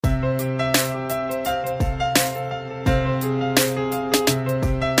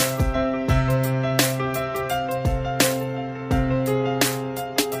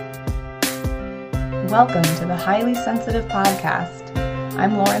Welcome to the Highly Sensitive Podcast.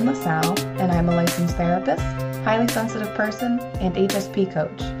 I'm Lauren LaSalle, and I'm a licensed therapist, highly sensitive person, and HSP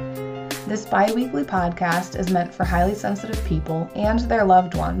coach. This bi-weekly podcast is meant for highly sensitive people and their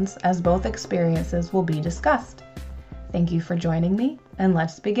loved ones, as both experiences will be discussed. Thank you for joining me, and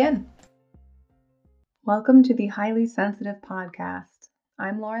let's begin. Welcome to the Highly Sensitive Podcast.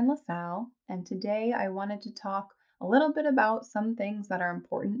 I'm Lauren LaSalle, and today I wanted to talk a little bit about some things that are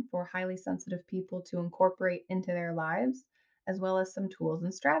important for highly sensitive people to incorporate into their lives, as well as some tools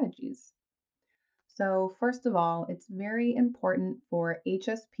and strategies. So first of all, it's very important for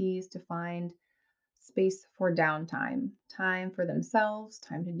HSPs to find space for downtime, time for themselves,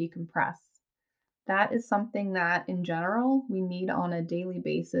 time to decompress. That is something that in general we need on a daily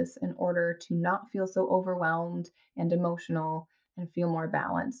basis in order to not feel so overwhelmed and emotional and feel more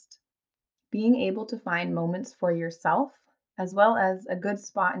balanced. Being able to find moments for yourself, as well as a good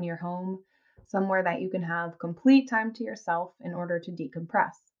spot in your home, somewhere that you can have complete time to yourself in order to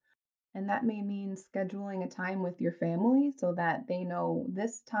decompress. And that may mean scheduling a time with your family so that they know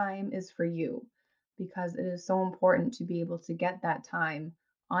this time is for you, because it is so important to be able to get that time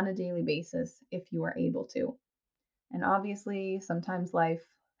on a daily basis if you are able to. And obviously, sometimes life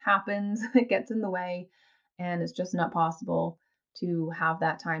happens, it gets in the way, and it's just not possible to have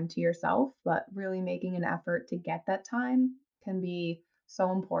that time to yourself. But really making an effort to get that time can be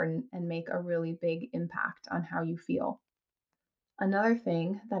so important and make a really big impact on how you feel. Another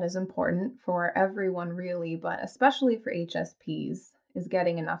thing that is important for everyone, really, but especially for HSPs, is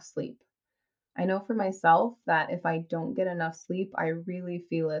getting enough sleep. I know for myself that if I don't get enough sleep, I really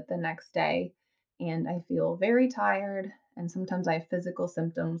feel it the next day and I feel very tired. And sometimes I have physical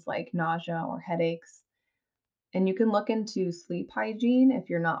symptoms like nausea or headaches. And you can look into sleep hygiene if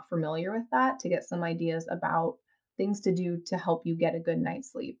you're not familiar with that to get some ideas about things to do to help you get a good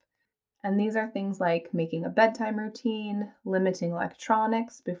night's sleep. And these are things like making a bedtime routine, limiting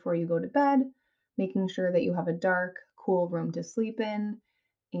electronics before you go to bed, making sure that you have a dark, cool room to sleep in,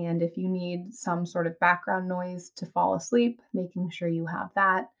 and if you need some sort of background noise to fall asleep, making sure you have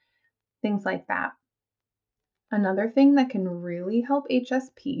that, things like that. Another thing that can really help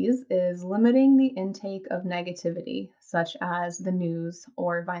HSPs is limiting the intake of negativity, such as the news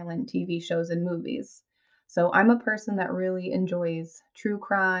or violent TV shows and movies. So I'm a person that really enjoys true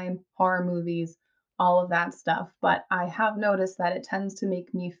crime, horror movies, all of that stuff, but I have noticed that it tends to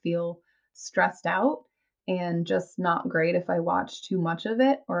make me feel stressed out and just not great if I watch too much of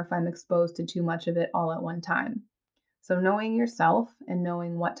it or if I'm exposed to too much of it all at one time. So, knowing yourself and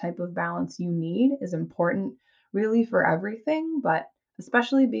knowing what type of balance you need is important, really, for everything, but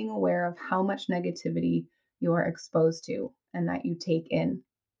especially being aware of how much negativity you are exposed to and that you take in.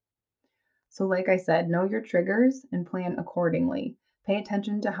 So, like I said, know your triggers and plan accordingly. Pay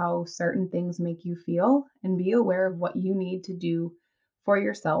attention to how certain things make you feel and be aware of what you need to do for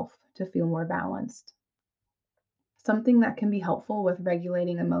yourself to feel more balanced. Something that can be helpful with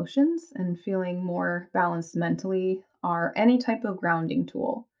regulating emotions and feeling more balanced mentally are any type of grounding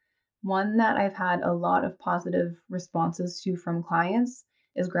tool. One that I've had a lot of positive responses to from clients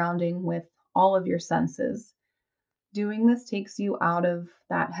is grounding with all of your senses. Doing this takes you out of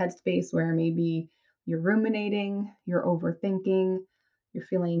that headspace where maybe you're ruminating, you're overthinking, you're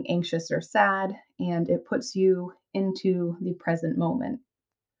feeling anxious or sad, and it puts you into the present moment.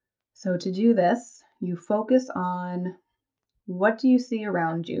 So, to do this, you focus on what do you see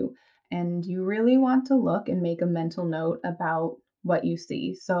around you? And you really want to look and make a mental note about what you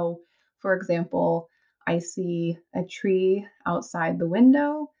see. So, for example, I see a tree outside the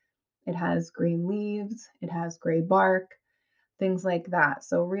window. It has green leaves, it has gray bark, things like that.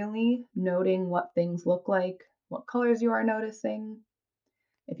 So, really noting what things look like, what colors you are noticing,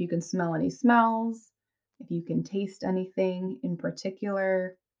 if you can smell any smells, if you can taste anything in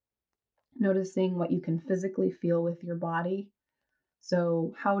particular, noticing what you can physically feel with your body.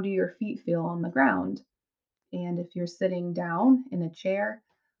 So, how do your feet feel on the ground? And if you're sitting down in a chair,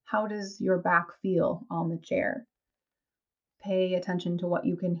 how does your back feel on the chair? Pay attention to what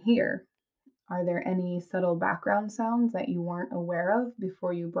you can hear. Are there any subtle background sounds that you weren't aware of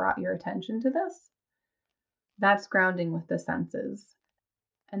before you brought your attention to this? That's grounding with the senses.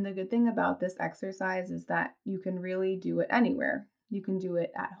 And the good thing about this exercise is that you can really do it anywhere. You can do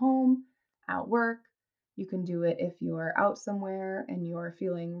it at home, at work. You can do it if you're out somewhere and you're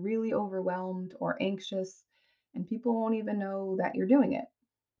feeling really overwhelmed or anxious, and people won't even know that you're doing it.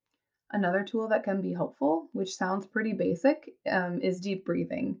 Another tool that can be helpful, which sounds pretty basic, is deep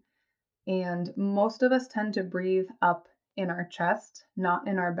breathing. And most of us tend to breathe up in our chest, not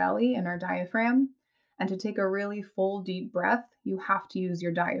in our belly, in our diaphragm. And to take a really full, deep breath, you have to use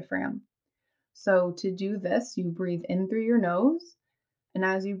your diaphragm. So to do this, you breathe in through your nose, and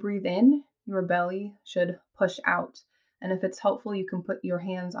as you breathe in, your belly should push out. And if it's helpful, you can put your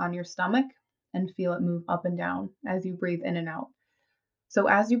hands on your stomach and feel it move up and down as you breathe in and out. So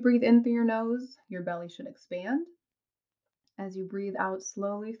as you breathe in through your nose, your belly should expand. As you breathe out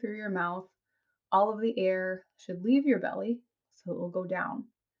slowly through your mouth, all of the air should leave your belly, so it will go down.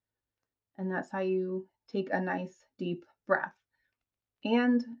 And that's how you take a nice deep breath.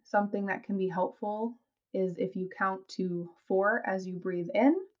 And something that can be helpful is if you count to 4 as you breathe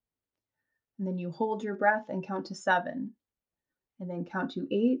in, and then you hold your breath and count to 7, and then count to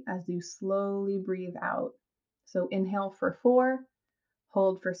 8 as you slowly breathe out. So inhale for 4,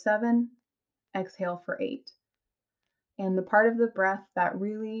 hold for 7, exhale for 8. And the part of the breath that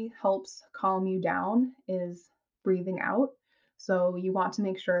really helps calm you down is breathing out. So you want to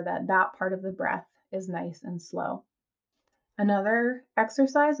make sure that that part of the breath is nice and slow. Another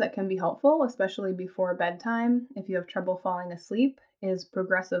exercise that can be helpful, especially before bedtime, if you have trouble falling asleep, is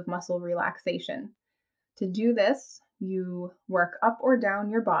progressive muscle relaxation. To do this, you work up or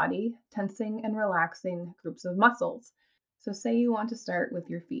down your body, tensing and relaxing groups of muscles. So, say you want to start with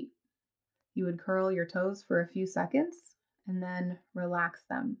your feet. You would curl your toes for a few seconds and then relax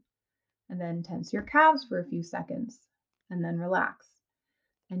them, and then tense your calves for a few seconds and then relax.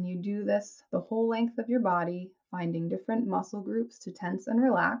 And you do this the whole length of your body, finding different muscle groups to tense and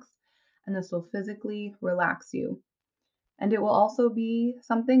relax, and this will physically relax you. And it will also be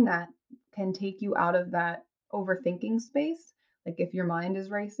something that can take you out of that overthinking space, like if your mind is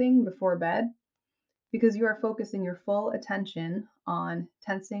racing before bed, because you are focusing your full attention on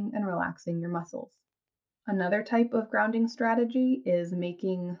tensing and relaxing your muscles. Another type of grounding strategy is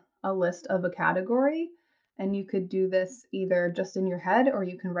making a list of a category, and you could do this either just in your head or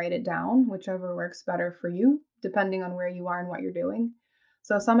you can write it down, whichever works better for you, depending on where you are and what you're doing.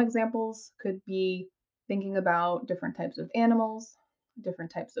 So, some examples could be thinking about different types of animals,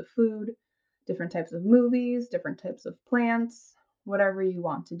 different types of food, different types of movies, different types of plants, whatever you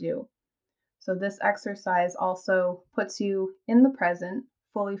want to do. So, this exercise also puts you in the present,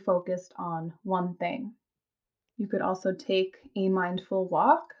 fully focused on one thing. You could also take a mindful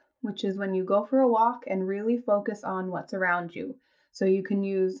walk, which is when you go for a walk and really focus on what's around you. So you can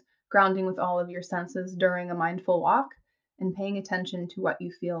use grounding with all of your senses during a mindful walk and paying attention to what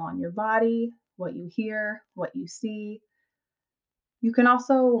you feel on your body, what you hear, what you see. You can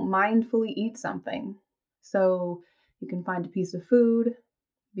also mindfully eat something. So you can find a piece of food.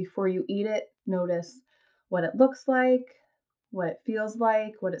 Before you eat it, notice what it looks like, what it feels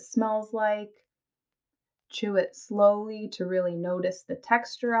like, what it smells like. Chew it slowly to really notice the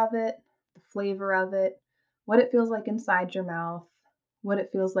texture of it, the flavor of it, what it feels like inside your mouth, what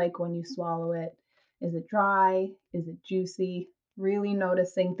it feels like when you swallow it. Is it dry? Is it juicy? Really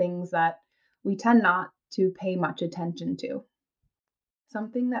noticing things that we tend not to pay much attention to.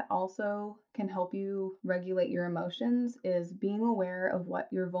 Something that also can help you regulate your emotions is being aware of what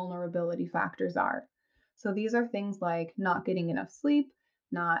your vulnerability factors are. So these are things like not getting enough sleep,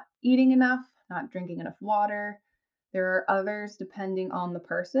 not eating enough, not drinking enough water. There are others depending on the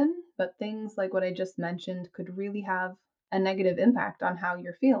person, but things like what I just mentioned could really have a negative impact on how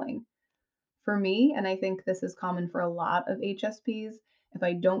you're feeling. For me, and I think this is common for a lot of HSPs, if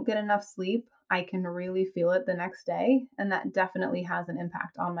I don't get enough sleep, I can really feel it the next day, and that definitely has an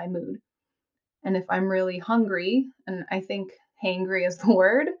impact on my mood. And if I'm really hungry, and I think hangry is the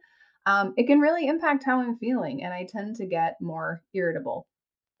word, it can really impact how I'm feeling, and I tend to get more irritable.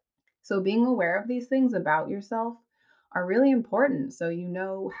 So, being aware of these things about yourself are really important so you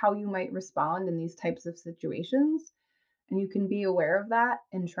know how you might respond in these types of situations, and you can be aware of that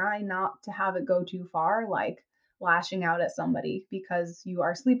and try not to have it go too far, like lashing out at somebody because you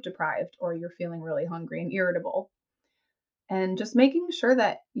are sleep deprived or you're feeling really hungry and irritable. And just making sure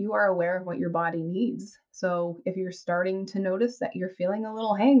that you are aware of what your body needs. So if you're starting to notice that you're feeling a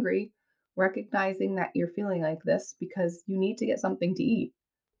little hangry, recognizing that you're feeling like this because you need to get something to eat.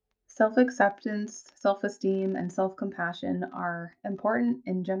 Self acceptance, self esteem, and self compassion are important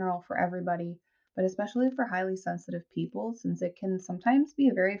in general for everybody, but especially for highly sensitive people, since it can sometimes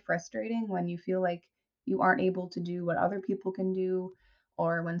be very frustrating when you feel like you aren't able to do what other people can do,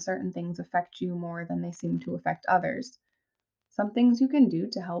 or when certain things affect you more than they seem to affect others. Some things you can do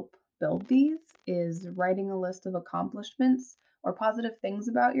to help build these is writing a list of accomplishments or positive things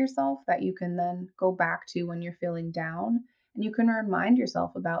about yourself that you can then go back to when you're feeling down. And you can remind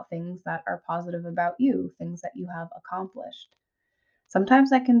yourself about things that are positive about you, things that you have accomplished. Sometimes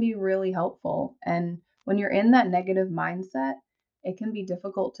that can be really helpful. And when you're in that negative mindset, it can be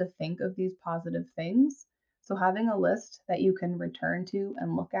difficult to think of these positive things. So having a list that you can return to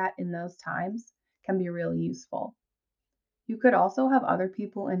and look at in those times can be really useful. You could also have other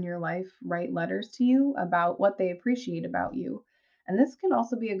people in your life write letters to you about what they appreciate about you. And this can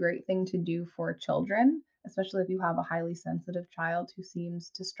also be a great thing to do for children, especially if you have a highly sensitive child who seems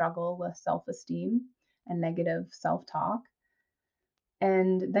to struggle with self esteem and negative self talk.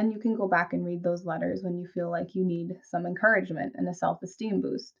 And then you can go back and read those letters when you feel like you need some encouragement and a self esteem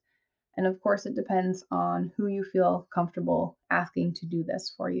boost. And of course, it depends on who you feel comfortable asking to do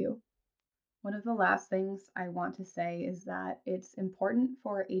this for you. One of the last things I want to say is that it's important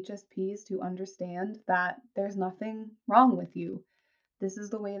for HSPs to understand that there's nothing wrong with you. This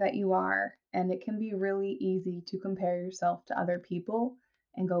is the way that you are, and it can be really easy to compare yourself to other people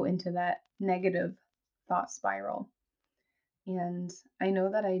and go into that negative thought spiral. And I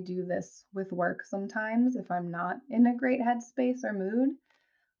know that I do this with work sometimes if I'm not in a great headspace or mood,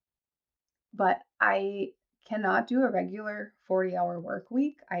 but I cannot do a regular 40-hour work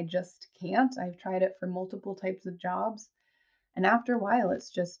week. I just can't. I've tried it for multiple types of jobs. And after a while, it's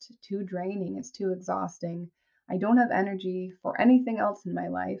just too draining. It's too exhausting. I don't have energy for anything else in my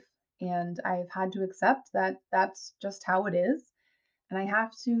life. And I've had to accept that that's just how it is. And I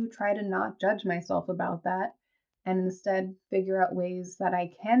have to try to not judge myself about that and instead figure out ways that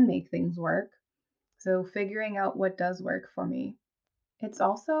I can make things work. So, figuring out what does work for me. It's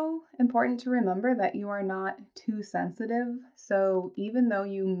also important to remember that you are not too sensitive. So, even though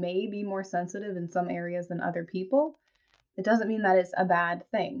you may be more sensitive in some areas than other people, it doesn't mean that it's a bad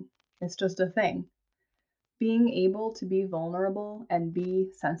thing. It's just a thing. Being able to be vulnerable and be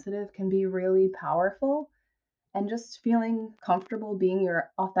sensitive can be really powerful, and just feeling comfortable being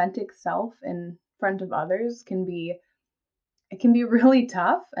your authentic self in front of others can be really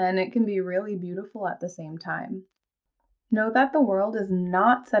tough and it can be really beautiful at the same time. Know that the world is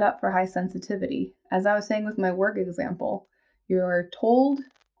not set up for high sensitivity. As I was saying with my work example, you're told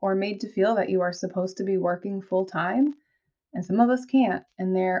or made to feel that you are supposed to be working full time, and some of us can't.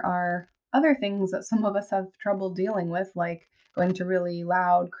 And there are other things that some of us have trouble dealing with, like going to really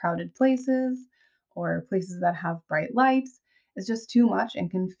loud, crowded places or places that have bright lights. It's just too much and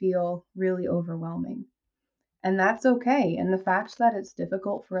can feel really overwhelming. And that's okay. And the fact that it's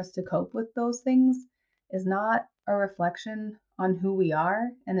difficult for us to cope with those things is not a reflection on who we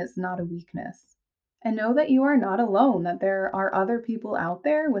are, and it's not a weakness. And know that you are not alone, that there are other people out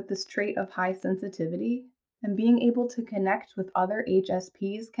there with this trait of high sensitivity. And being able to connect with other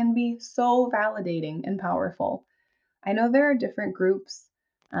HSPs can be so validating and powerful. I know there are different groups,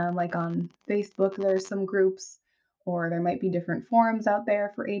 like on Facebook, there's some groups, or there might be different forums out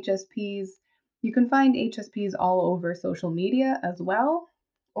there for HSPs. You can find HSPs all over social media as well.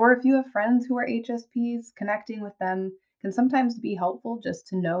 Or if you have friends who are HSPs, connecting with them can sometimes be helpful just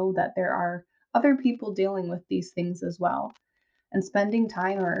to know that there are other people dealing with these things as well. And spending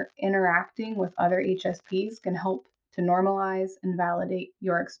time or interacting with other HSPs can help to normalize and validate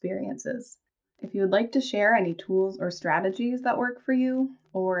your experiences. If you would like to share any tools or strategies that work for you,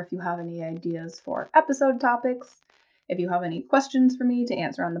 or if you have any ideas for episode topics, if you have any questions for me to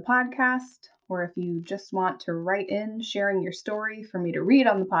answer on the podcast, or if you just want to write in sharing your story for me to read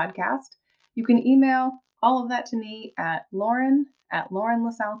on the podcast, you can email all of that to me at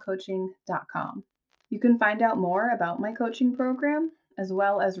lauren@laurenlassallecoaching.com. You can find out more about my coaching program, as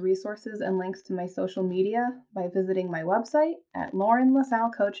well as resources and links to my social media by visiting my website at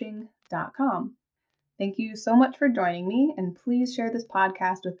laurenlassallecoaching.com. Thank you so much for joining me, and please share this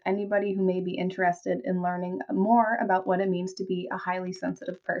podcast with anybody who may be interested in learning more about what it means to be a highly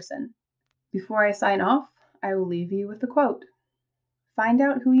sensitive person. Before I sign off, I will leave you with a quote. Find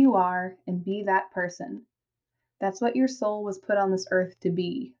out who you are and be that person. That's what your soul was put on this earth to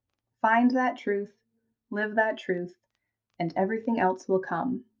be. Find that truth, live that truth, and everything else will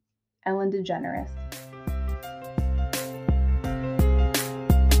come. Ellen DeGeneres.